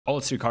All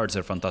 3 cards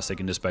are fantastic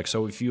in this pack.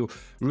 So if you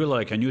really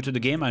like are new to the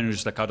game and you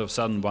just like out of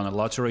sudden won a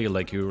lottery,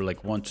 like you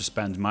like want to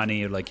spend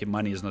money, like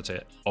money is not an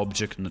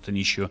object, not an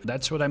issue.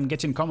 That's what I'm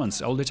getting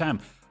comments all the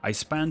time. I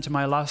spent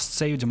my last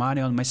saved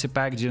money on Messi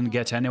pack, didn't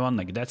get anyone.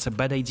 Like that's a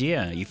bad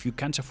idea. If you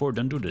can't afford,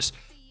 don't do this.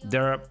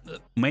 There are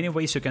many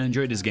ways you can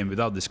enjoy this game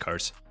without these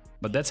cards.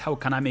 But that's how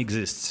Konami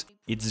exists.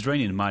 It's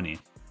draining money.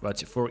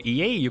 But for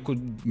EA, you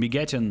could be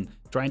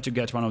trying to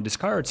get one of these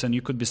cards and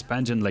you could be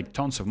spending like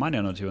tons of money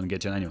on not even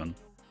getting anyone.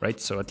 Right,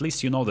 so at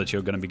least you know that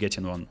you're gonna be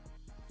getting one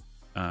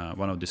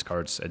of these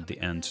cards at the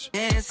end.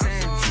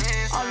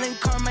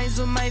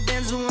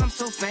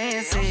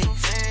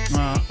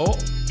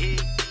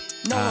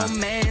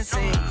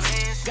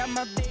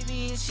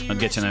 Not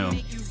getting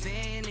anyone.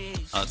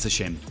 It's a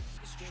shame.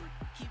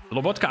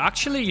 Lobotka,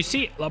 actually, you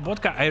see,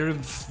 Lobotka, I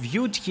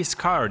reviewed his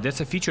card.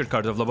 That's a featured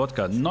card of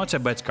Lobotka, not a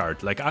bad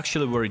card. Like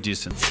actually very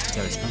decent.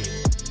 There is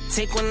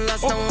Take one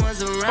lost, no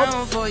one's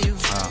around for you.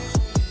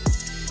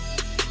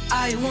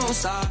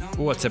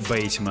 What a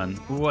bait, man.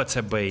 What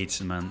a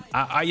bait, man.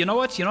 You know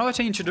what? You know what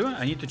I need to do?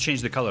 I need to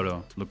change the color,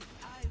 though. Look,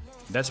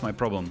 that's my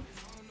problem.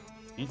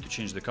 I need to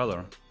change the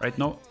color. Right?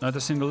 No, not a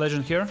single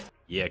legend here?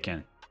 Yeah, I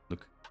can.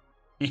 Look.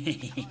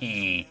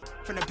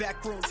 From the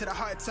back room to the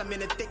hearts, I'm in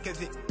the thick of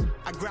it.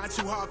 I grind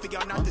too hard for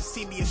y'all not to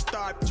see me a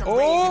star.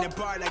 Oh!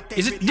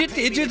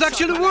 It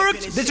actually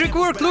worked! The trick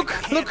worked! Look!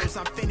 Look!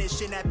 I'm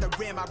finishing at the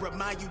rim. I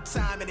remind you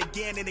time and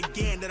again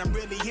that I'm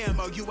really him.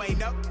 Oh, you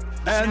ain't up.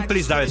 And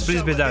please, Davids,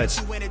 please be Davids.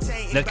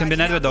 That can be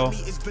Nedved, though.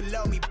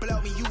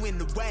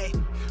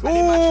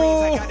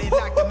 Oh!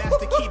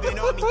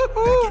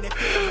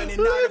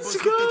 Let's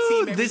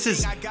go! This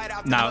is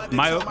now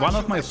one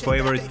of my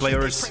favorite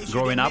players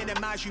growing up,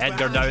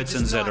 Edgar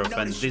Davidson Zedorf,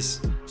 and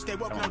this.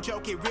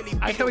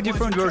 I have a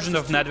different version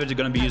of Nedved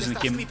gonna be using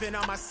him. This is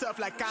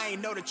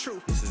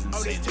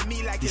insane.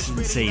 This is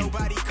insane.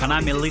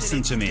 Konami,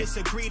 listen to me.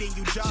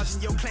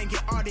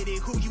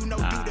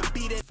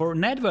 For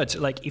Nedved,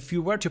 like if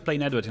you were to play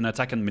Nedved in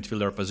attacking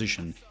midfielder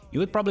position, you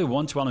would probably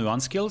want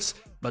 1v1 skills,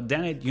 but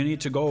then you need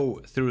to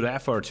go to the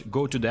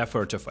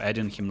effort of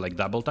adding him like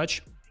double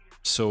touch.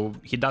 So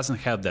he doesn't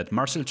have that.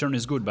 Marcel turn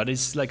is good, but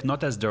it's like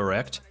not as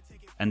direct.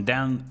 And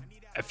then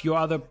a few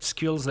other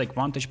skills like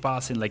one touch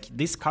passing, like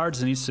these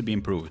cards needs to be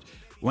improved.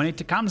 When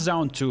it comes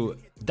down to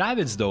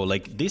Davids though,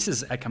 like this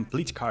is a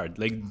complete card.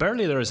 Like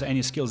barely there's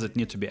any skills that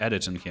need to be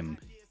added on him.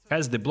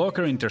 Has the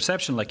blocker,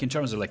 interception, like in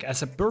terms of like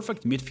as a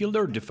perfect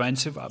midfielder,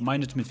 defensive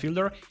minded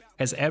midfielder,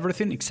 has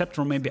everything except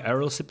for maybe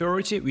aerial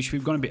superiority, which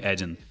we're gonna be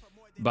adding.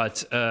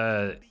 But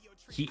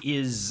he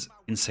is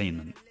insane,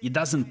 man. He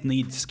doesn't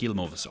need skill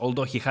moves,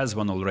 although he has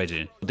one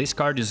already. This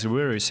card is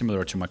very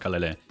similar to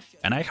Makelele,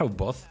 and I have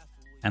both,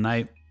 and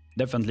I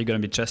definitely gonna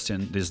be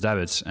testing these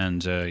Davids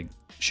and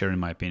sharing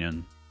my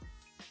opinion.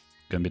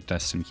 Gonna be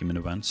testing him in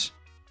events.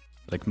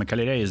 Like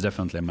Makelele is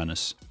definitely a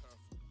menace.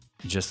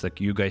 Just like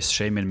you guys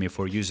shaming me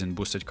for using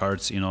boosted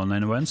cards in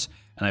online events,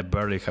 and I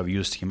barely have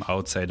used him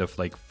outside of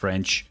like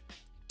French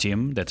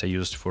team that I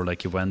used for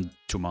like event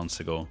 2 months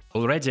ago.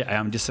 Already I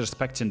am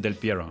disrespecting Del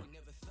Piero,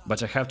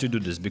 but I have to do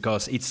this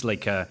because it's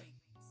like a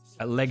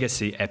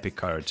legacy epic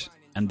card,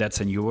 and that's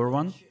a newer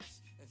one.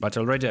 But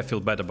already I feel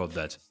bad about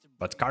that.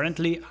 But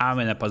currently I'm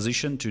in a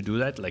position to do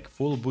that, like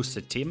full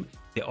boosted team.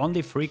 The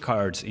only free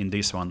cards in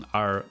this one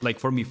are, like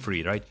for me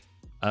free, right?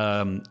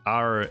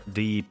 Are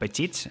the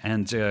Petit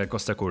and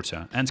Costa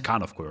Curta, and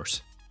Khan of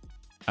course.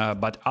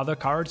 But other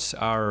cards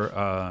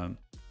are,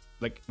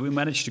 like we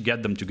managed to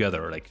get them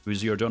together, like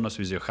with your donos,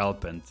 with your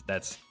help, and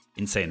that's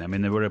insane. I'm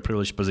in a very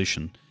privileged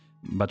position.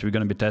 But we're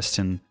gonna be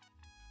testing,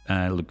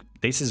 look,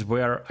 this is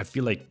where I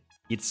feel like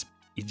it's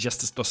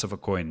just a toss of a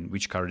coin,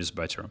 which card is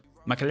better.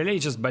 Makelele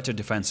is just better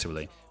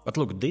defensively, but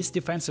look, these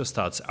defensive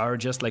stats are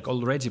just like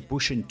already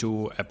pushing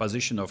to a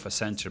position of a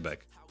center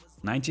back.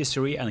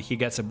 93 and he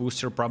gets a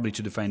booster probably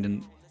to defend,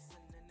 and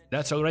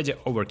that's already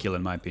overkill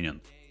in my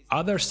opinion.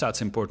 Other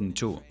stats important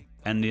too,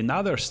 and in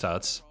other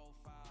stats,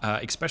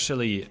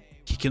 especially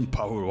kicking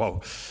power,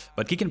 wow,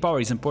 but kicking power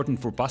is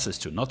important for passes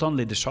too, not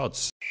only the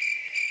shots.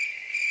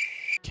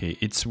 Okay,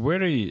 it's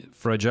very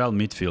fragile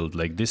midfield,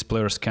 like these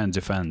players can't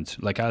defend,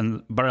 like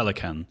Barella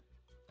can.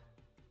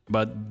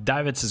 But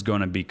Davids is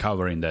gonna be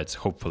covering that,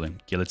 hopefully.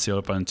 Okay, let's see our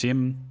opponent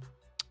team.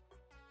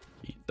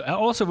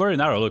 Also very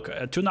narrow, look,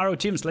 2 narrow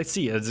teams, let's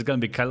see, there's gonna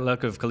be a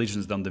lot of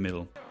collisions down the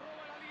middle.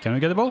 Can we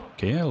get the ball?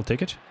 Okay, I'll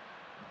take it.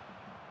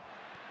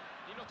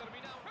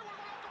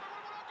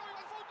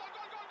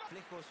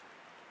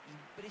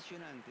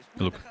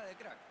 Look,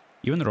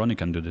 even Ronnie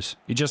can do this.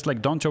 You just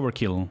like don't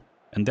overkill,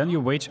 and then you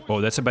wait.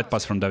 Oh, that's a bad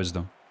pass from Davids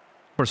though.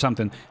 Or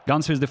something.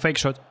 Guns with the fake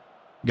shot.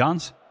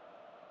 Guns.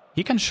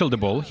 He can shield the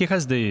ball, he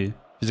has the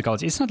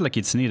physicality. It's not like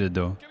it's needed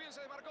though.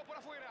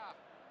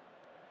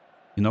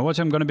 You know what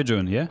I'm gonna be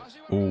doing, yeah?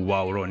 Oh,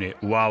 wow, Ronnie.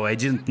 Wow, I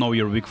didn't know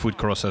your weak foot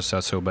crosses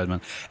are so bad,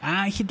 man.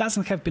 He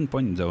doesn't have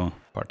pinpoint though.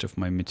 Part of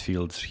my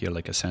midfield here,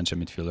 like a center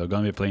midfielder. I'm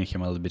gonna be playing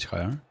him a little bit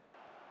higher.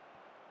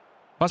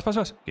 Pass, pass,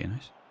 pass. Okay,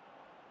 nice.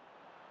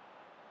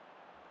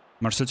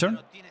 Marcel turn.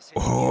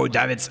 Oh,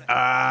 Davids.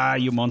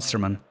 You monster,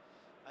 man.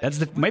 That's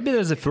the maybe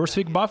there's the first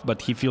week buff,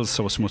 but he feels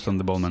so smooth on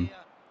the ball, man.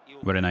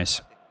 Very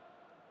nice.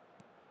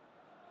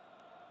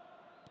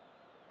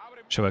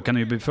 Sheva, can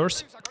we be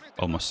first?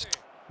 Almost.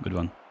 Good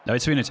one.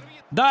 Davids win it.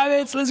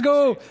 Davids, let's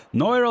go!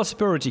 No aerial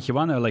superiority. He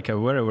won like a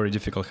very, very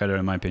difficult header,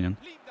 in my opinion.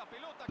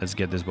 Let's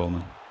get this ball,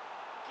 man.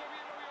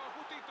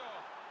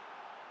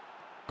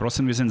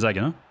 Crossing with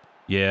Inzaghi, no?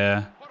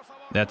 Yeah,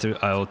 that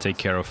I'll take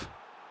care of.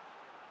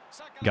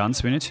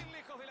 Guns, win it.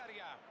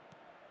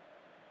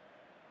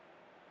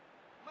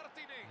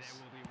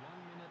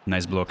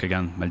 Nice block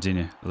again,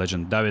 Maldini,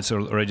 legend. Davids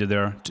already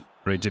there,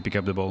 ready to pick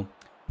up the ball.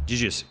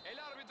 GG's.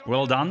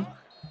 Well done.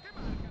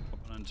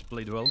 Opponent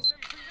played well.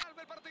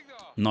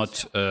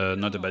 Not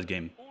a bad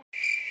game.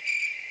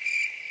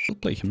 We'll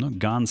play him, no?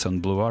 Guns on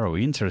Blue Arrow,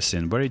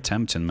 interesting, very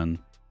tempting, man.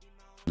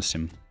 It's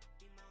him.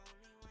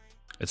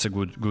 It's a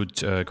good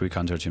quick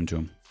counter team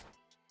too.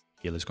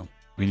 Yeah, let's go.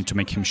 We need to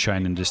make him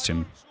shine in this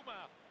team.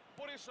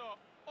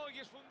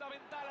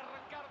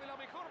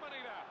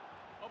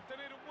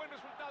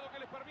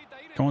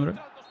 Come on,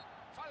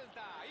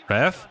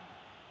 Ref.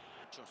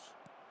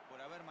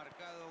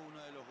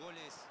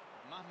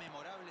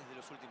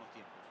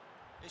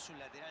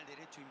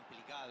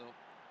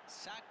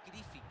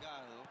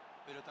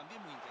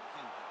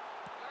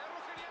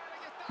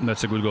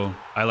 That's a good goal.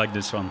 I like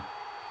this one.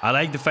 I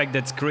like the fact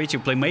that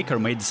creative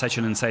playmaker made such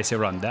an incisive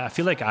run. I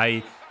feel like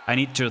I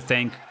need to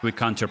thank quick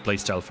counter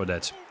playstyle for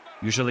that.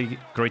 Usually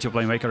creative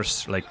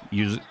playmakers like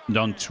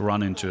don't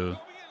run into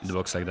the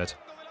box like that.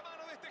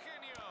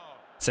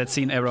 Sad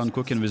scene everyone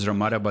cooking with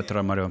Romario, but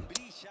Romario.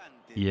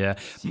 Yeah.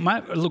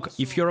 Look,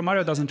 if your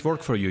Romario doesn't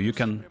work for you, you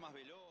can...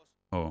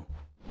 Oh.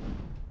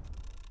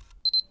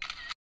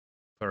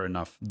 Fair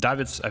enough.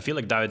 Davids, I feel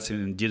like Davids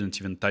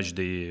didn't even touch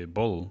the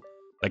ball.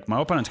 Like,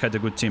 my opponent had a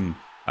good team.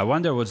 I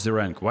wonder what's the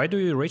rank. Why do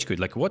you rage quit?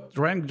 Like, what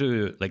rank do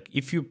you... Like,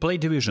 if you play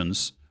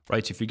divisions,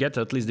 right? If you get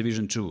at least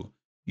Division 2,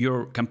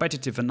 you're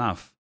competitive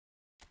enough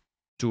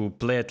to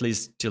play at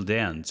least till the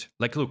end.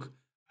 Like, look,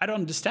 I don't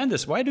understand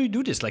this. Why do you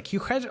do this? Like, you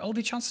had all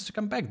the chances to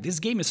come back. This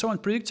game is so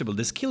unpredictable.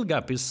 The skill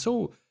gap is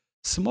so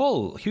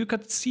small. You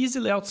could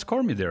easily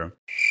outscore me there.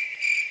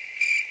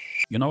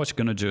 You know what you're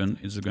gonna do?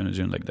 It's gonna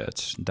do like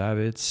that.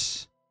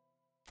 Davids,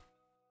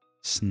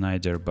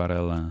 Snyder,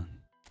 Barella,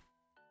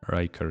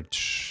 Rijkaard,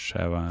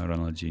 Sheva,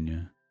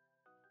 Ronaldinho.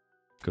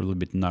 A little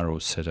bit narrow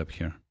setup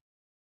here.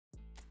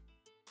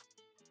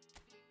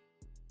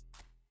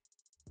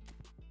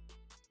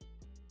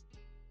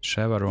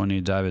 Sheva,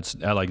 Ronnie, Davids.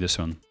 I like this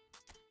one.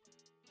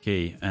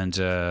 Okay, and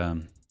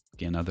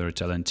okay, another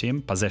Italian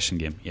team. Possession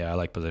game. Yeah, I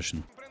like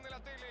possession.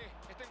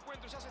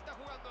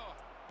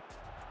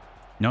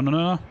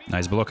 No.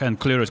 Nice block and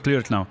clear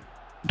it now.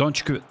 Don't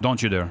you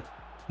dare.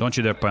 Don't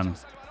you dare pen.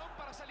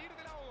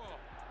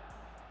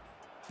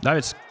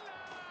 Davids.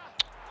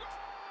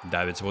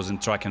 Davids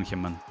wasn't tracking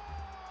him, man.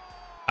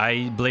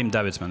 I blame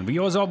Davids, man. He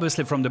was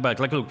obviously from the back.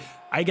 Like, look,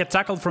 I get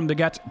tackled from the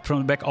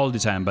back all the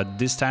time, but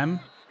this time,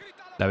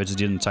 Davids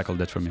didn't tackle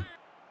that for me.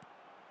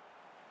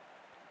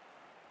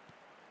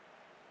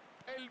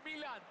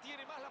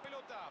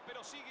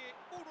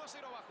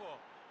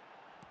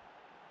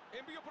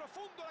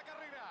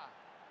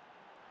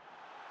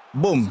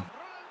 Boom.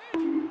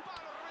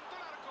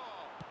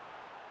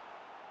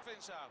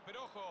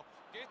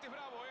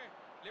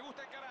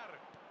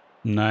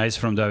 Nice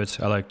from Davids.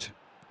 I liked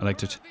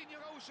it.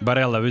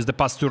 Barella with the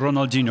pass to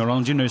Ronaldinho.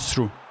 Ronaldinho is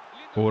through.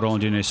 Oh,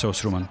 Ronaldinho is so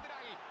through, man.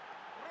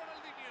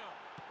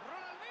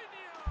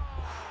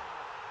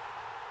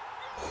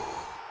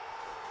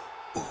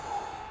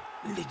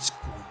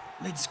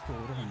 Let's go,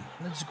 Ron.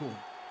 Let's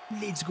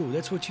go.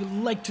 That's what you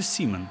like to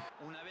see, man.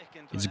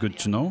 It's good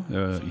to know.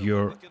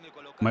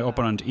 My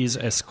opponent is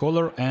a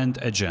scholar and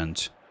a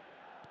gent.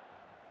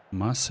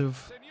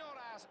 Massive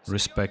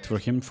respect for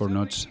him for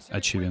not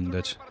achieving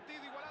that.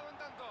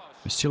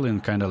 We're still in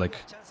kind of like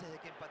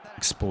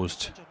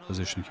exposed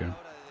position here.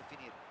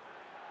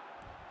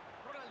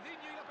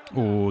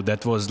 Oh,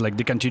 that was like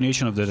the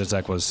continuation of that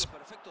attack was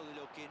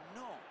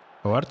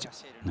Howard.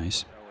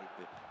 Nice.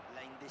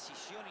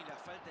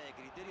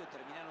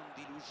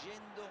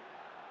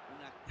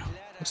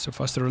 So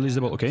faster release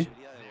the ball. Okay.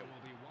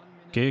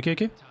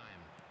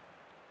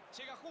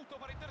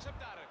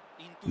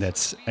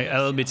 That's a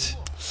little bit...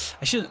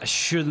 I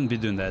shouldn't be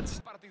doing that.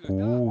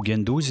 Ooh,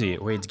 Guendouzi.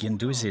 Wait,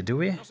 Guendouzi. Do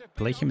we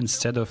play him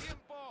instead of...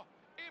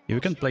 Yeah,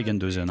 we can play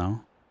Guendouzi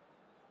now.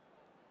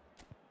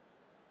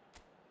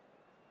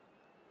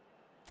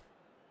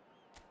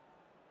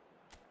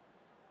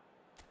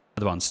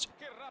 Advanced.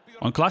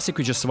 On Classic,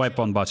 we just swipe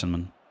one button,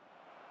 man.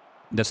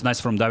 That's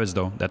nice from Davids,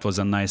 though. That was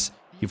a nice...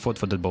 He fought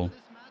for that ball.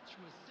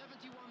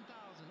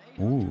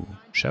 Ooh,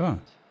 Sheva.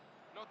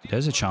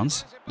 There's a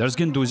chance. There's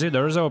Guendouzi.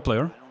 There's our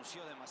player.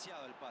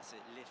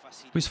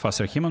 Who is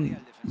faster, him or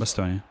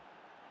Bastoni?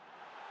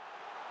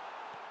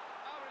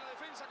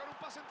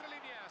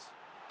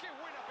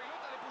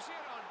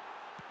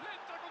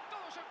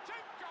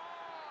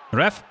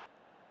 Ref?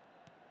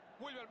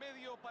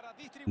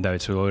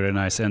 That's very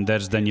nice. And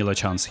there's Danilo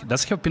chance.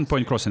 Does he have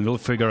pinpoint crossing? We'll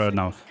figure out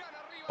now.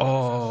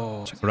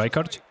 Oh,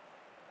 Rijkaard?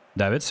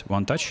 Davids,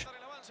 one touch.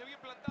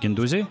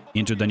 Guendouzi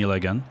into Danilo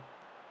again.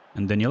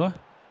 And Danilo.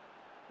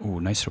 Oh,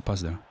 nice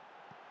pass there.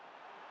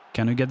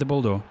 Can we get the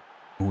ball though?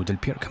 Oh, Del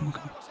Piero, come on,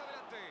 come on.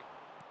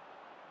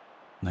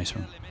 Nice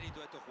one.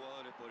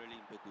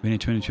 We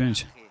need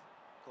 20.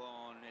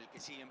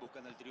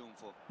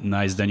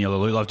 Nice,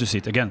 Danilo. We love to see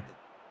it again.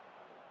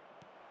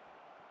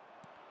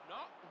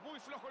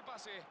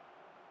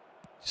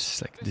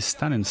 It's like the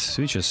stunning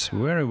switches.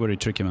 Very, very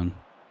tricky, man.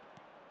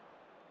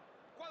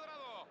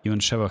 Even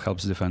Sheva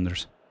helps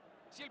defenders.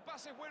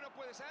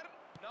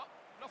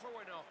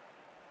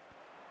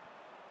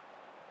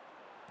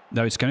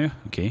 Davids, can you?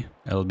 Okay,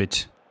 a little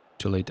bit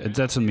too late.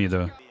 That's on me,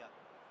 though.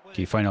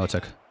 Okay, final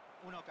attack.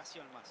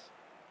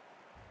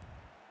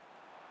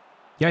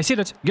 Yeah, I see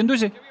that.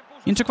 Guendouzi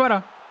into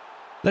Quara.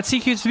 Let's see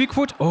his weak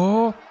foot.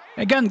 Oh,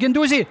 again,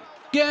 Guendouzi.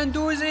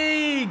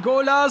 Guendouzi!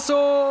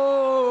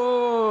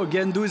 Golazo!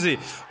 Guendouzi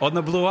on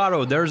the blue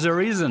arrow. There's a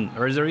reason.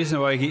 There's a reason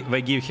why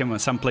they give him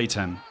some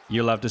playtime.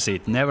 You love to see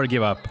it. Never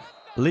give up.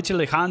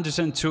 Literally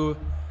 102.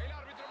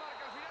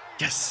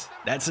 Yes,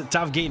 that's a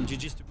tough game.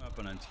 GG's to my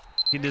opponent.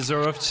 He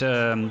deserved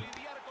to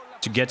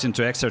get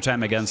into extra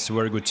time against a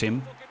very good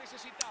team.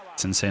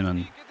 It's insane,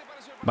 man.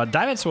 But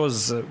Davids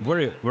was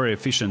very, very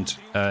efficient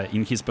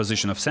in his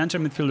position of center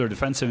midfielder,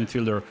 defensive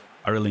midfielder.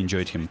 I really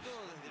enjoyed him.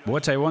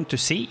 What I want to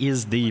see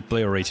is the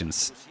player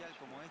ratings.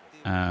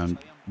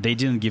 They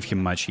didn't give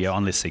him much, yeah,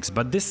 only 6.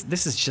 But this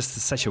is just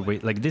such a way,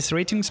 like these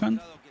ratings, man.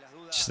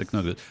 It's just like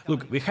not good.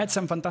 Look, we had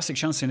some fantastic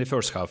chances in the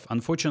first half.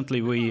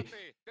 Unfortunately, we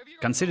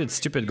conceded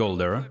stupid goal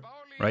there,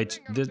 right?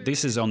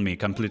 This is on me,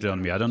 completely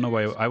on me. I don't know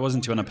why I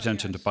wasn't even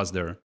attempting to pass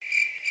there.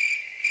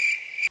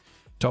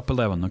 Top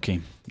 11, okay,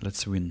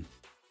 let's win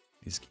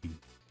this game.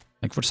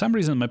 Like for some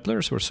reason, my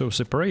players were so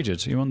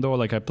separated, even though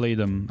like I played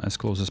them as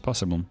close as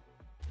possible.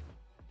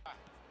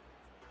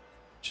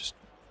 Just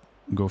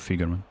go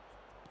figure, man.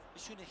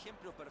 Es un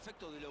ejemplo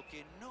perfecto de lo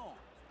que no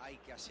hay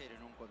que hacer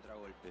en un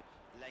contragolpe.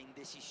 La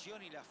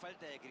indecisión y la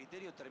falta de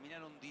criterio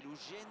terminaron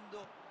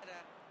diluyendo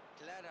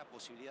clara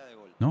posibilidad de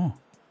gol. No.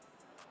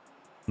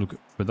 Look,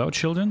 without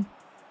Sheldon,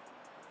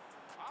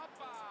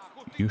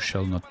 you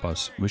shall not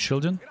pass. With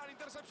Sheldon?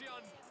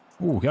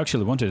 Ooh, he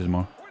actually wanted it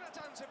more.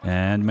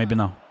 And maybe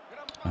now.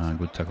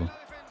 Good tackle.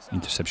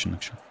 Interception,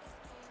 actually.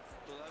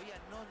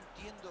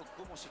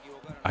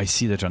 I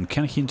see that run.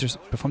 Can he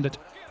perform that?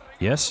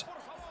 Yes.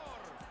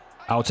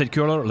 Outside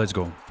curler, let's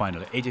go.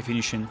 Finally, 80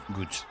 finishing.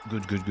 Good.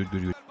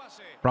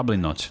 Probably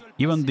not.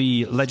 Even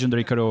the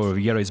legendary career of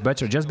Vieira is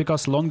better just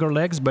because longer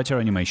legs, better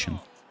animation.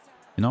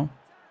 You know?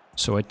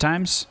 So at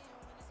times,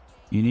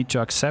 you need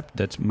to accept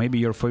that maybe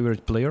your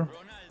favorite player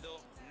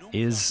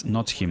is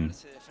not him.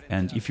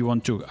 And if you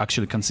want to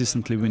actually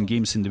consistently win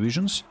games in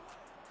divisions,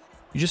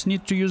 you just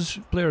need to use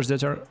players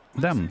that are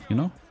them, you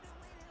know?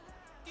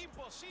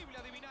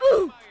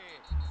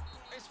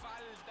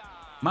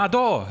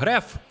 Mado,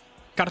 ref,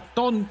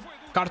 carton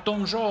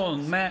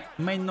jaune,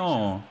 mais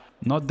no,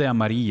 not the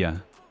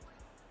amarilla.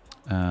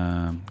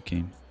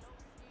 Okay.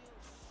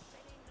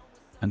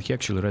 And he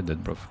actually read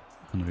that, bro.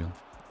 Unreal.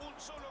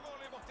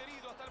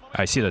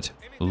 I see that.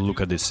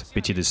 Look at this.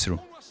 Pity this through.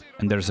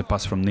 And there's a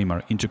pass from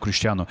Neymar into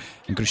Cristiano.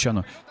 And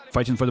Cristiano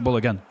fighting for the ball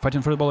again.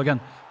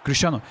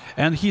 Cristiano.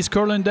 And he's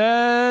curling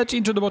that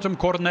into the bottom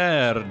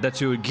corner.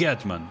 That's you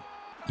get, man.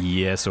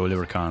 Yes,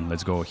 Oliver Kahn.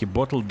 Let's go. He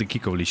bottled the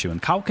kick of glitch even.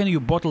 How can you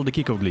bottle the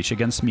kick of glitch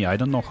against me? I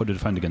don't know how to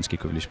defend against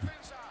kick of glitch, man.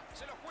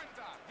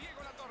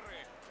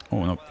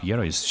 Oh no,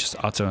 Vieira is just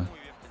utter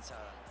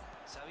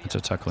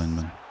tackling,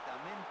 man.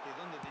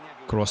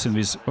 Crossing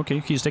with... Okay,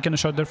 he's taking a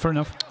shot there, fair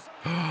enough.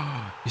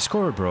 He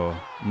scored, bro.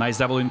 Nice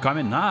double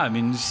incoming. Nah, I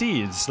mean,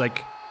 see, it's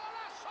like...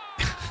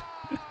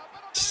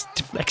 just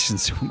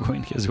deflections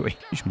going his way.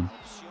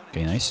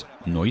 Okay, nice.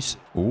 Noise.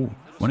 Oh,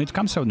 when it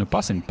comes out to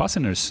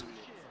passingers.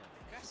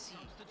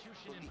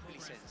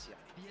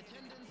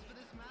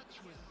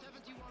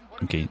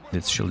 Okay,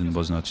 that shielding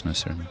was not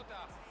necessary.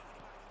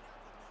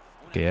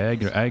 Okay, I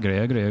agree.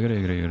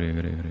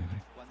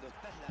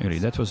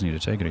 That was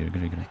needed. I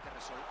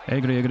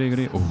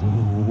agree.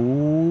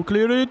 Oh,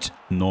 clear it.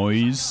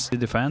 Noise. The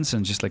defense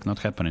and just like not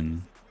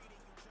happening.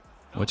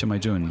 What am I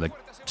doing? Like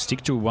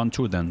stick to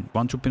 1-2 then.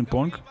 1-2 ping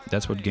pong.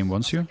 That's what game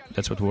wants you.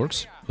 That's what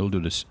works. We'll do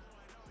this.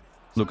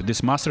 Look,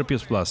 this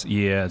masterpiece plus.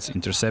 Yeah, it's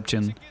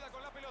intercepting.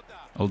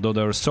 Although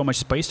there was so much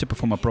space to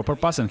perform a proper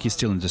pass and he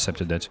still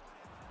intercepted that.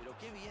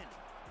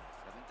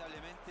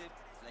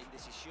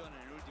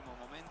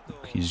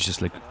 He's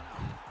just like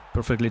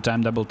perfectly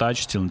timed double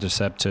touch, still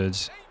intercepted.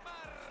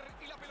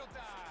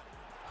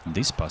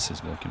 This pass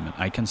is blocking, man.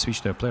 I can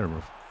switch to a player,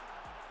 bro.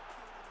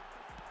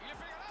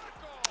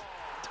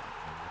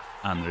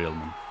 Unreal,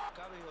 man.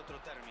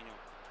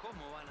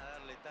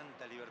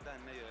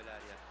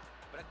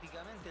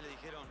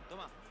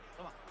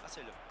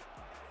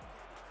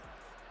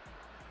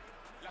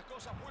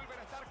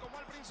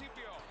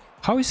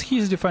 How is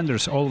his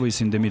defenders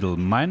always in the middle?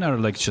 Mine are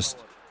like just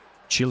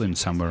chilling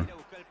somewhere.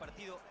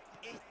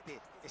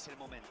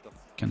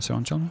 Can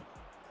someone tell me?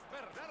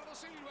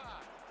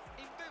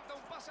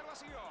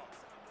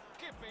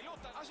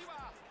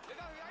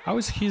 How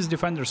is his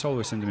defenders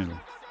always in the middle?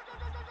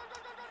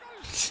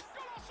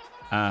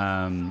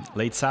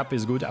 Late sub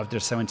is good after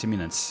 70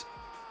 minutes.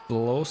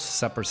 Close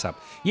super sub.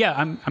 Yeah,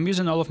 I'm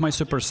using all of my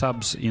super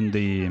subs in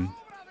the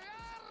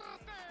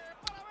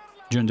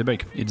during the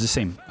break. It's the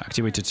same.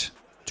 Activated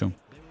too.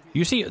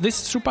 You see,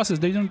 these through passes,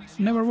 they don't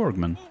never work,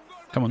 man.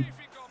 Come on.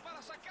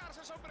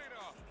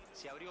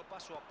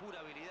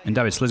 And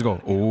Davids, let's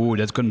go. Oh,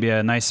 that's gonna be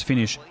a nice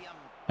finish.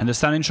 And the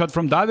stunning shot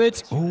from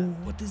Davids. Oh,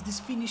 what is this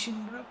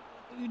finishing, bro?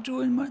 What are you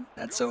doing, man?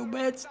 That's so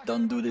bad.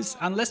 Don't do this.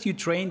 Unless you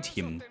trained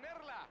him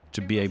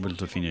to be able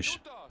to finish.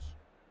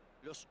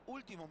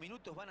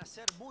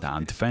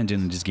 Damn,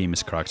 defending in this game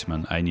is cracked,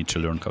 man. I need to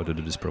learn how to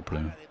do this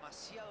properly.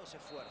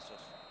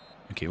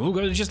 Okay, oh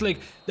god, it's just like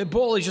the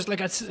ball is just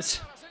like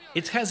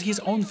it has his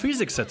own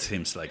physics, it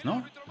seems like,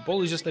 no? The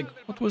ball is just like,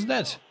 what was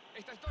that?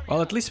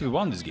 Well, at least we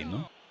won this game,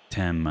 no?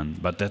 Damn, man,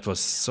 but that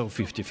was so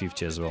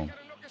 50-50 as well.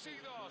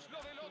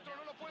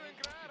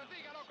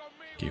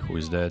 Okay, who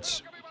is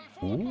that?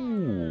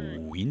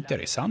 Ooh,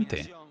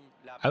 interessante.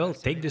 I will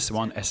take this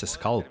one as a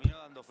scalp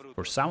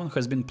for someone who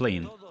has been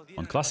playing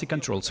on classic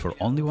controls for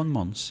only 1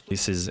 month.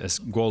 This is a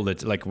goal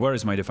that, like, where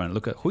is my defender?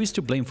 Look at who is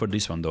to blame for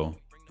this one, though.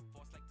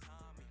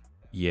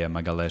 Yeah,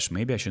 Makelele.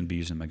 Maybe I shouldn't be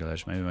using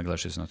Makelele. Maybe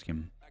Makelele is not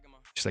him.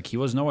 It's like he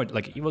was nowhere.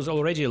 Like he was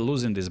already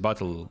losing this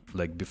battle,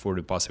 like before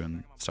the pass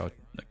even started.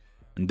 Like,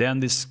 and then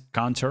this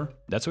counter.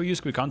 That's why you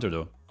use quick counter,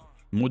 though.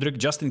 Mudryk,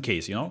 just in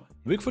case, you know.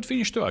 Weak foot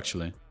finish too,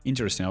 actually.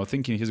 Interesting. I was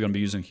thinking he's gonna be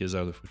using his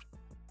other foot.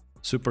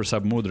 Super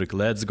sub Mudryk.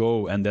 Let's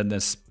go. And then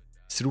this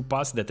through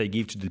pass that I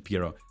gave to the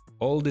Piero.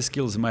 All the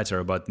skills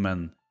matter, but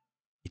man,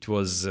 it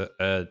was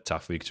a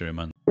tough victory,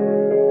 man.